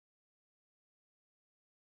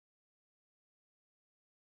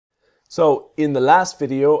So in the last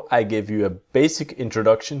video, I gave you a basic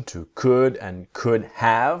introduction to could and could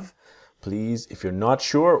have. Please, if you're not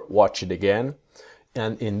sure, watch it again.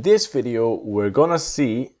 And in this video, we're gonna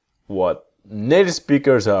see what native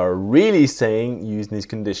speakers are really saying using these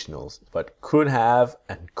conditionals, but could have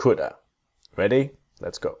and coulda. Ready?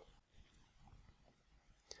 Let's go.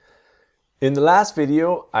 In the last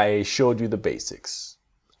video, I showed you the basics.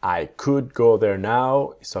 I could go there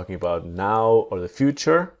now. It's talking about now or the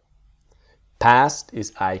future. Past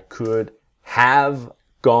is I could have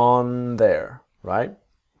gone there, right?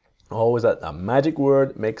 Always that magic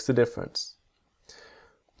word makes the difference.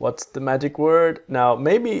 What's the magic word? Now,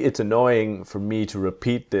 maybe it's annoying for me to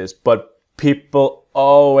repeat this, but people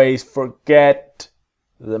always forget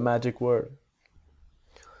the magic word.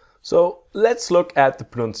 So let's look at the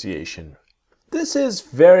pronunciation. This is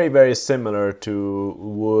very, very similar to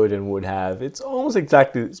would and would have. It's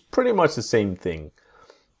pretty much the same thing.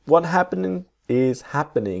 What happening is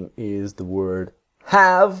the word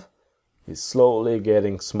have is slowly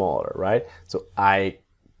getting smaller, right? So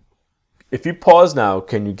if you pause now,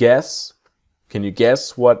 can you guess? Can you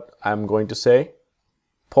guess what I'm going to say?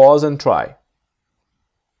 Pause and try.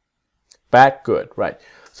 Back, good, right.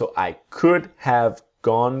 So I could have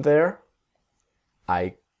gone there.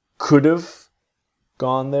 I could have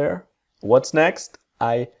gone there. What's next?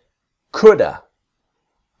 I coulda.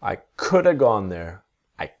 I coulda gone there.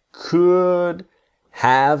 I could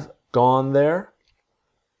have gone there.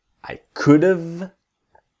 I could have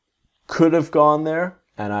gone there,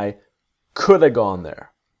 and I could have gone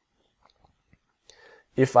there.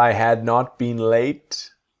 If I had not been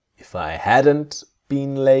late, if I hadn't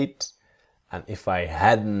been late, and if I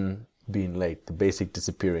hadn't been late, the basic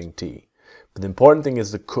disappearing T. But the important thing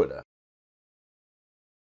is the coulda.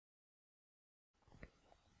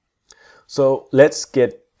 So let's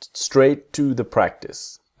get straight to the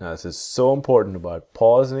practice. Now this is so important about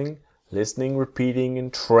pausing, listening, repeating,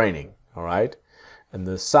 and training, all right? And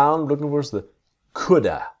the sound looking for is the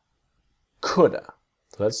coulda. Coulda.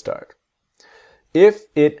 So let's start. If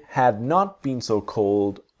it had not been so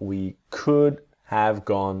cold, we could have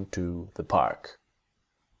gone to the park.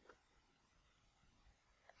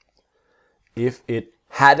 If it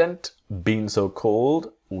hadn't been so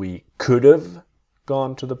cold, we could have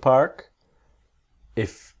gone to the park.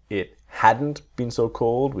 If it hadn't been so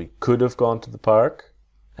cold, we could have gone to the park.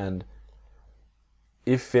 And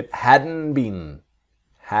if it hadn't been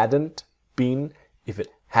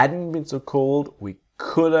so cold, we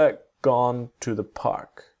could have gone to the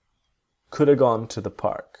park. Could have gone to the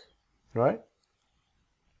park, right?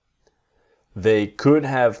 They could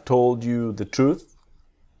have told you the truth.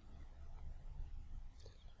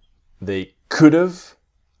 They could have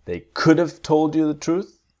told you the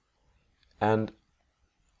truth. And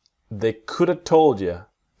they could have told you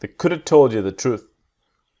the truth.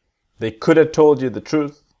 They could have told you the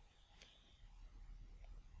truth.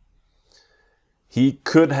 He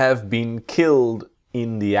could have been killed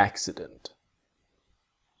in the accident.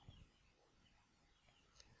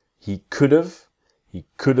 He could have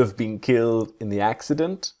been killed in the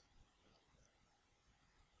accident.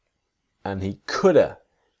 And he could have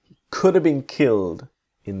been killed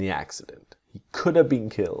in the accident. He could have been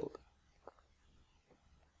killed.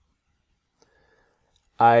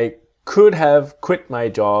 I could have quit my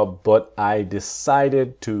job, but I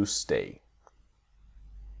decided to stay.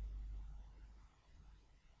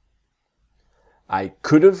 I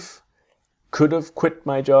could have quit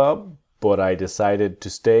my job, but I decided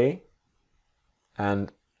to stay.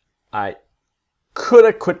 And I could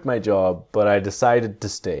have quit my job, but I decided to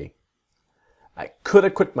stay. I could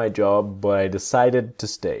have quit my job, but I decided to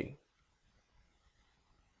stay.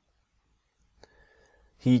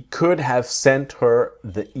 He could have sent her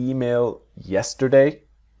the email yesterday.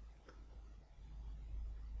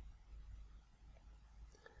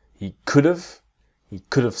 He could have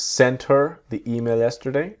sent her the email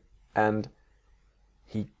yesterday, and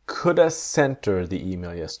he could have sent her the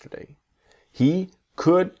email yesterday. He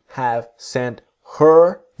could have sent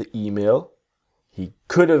her the email. He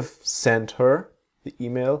could have sent her the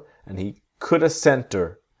email, and he could have sent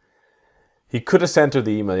her. He could have sent her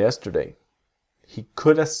the email yesterday. He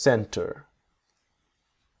could have sent her.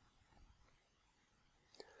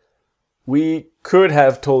 We could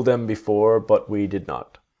have told them before, but we did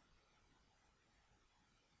not.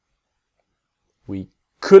 We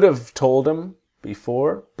could have told them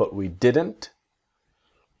before, but we didn't.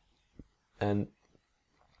 And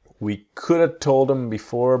we could have told them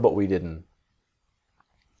before, but we didn't.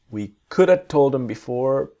 We could have told them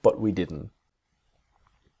before, but we didn't.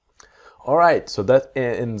 All right, so that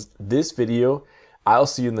ends this video. I'll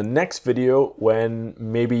see you in the next video when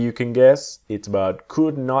maybe you can guess it's about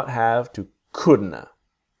could not have to couldn't.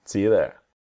 See you there.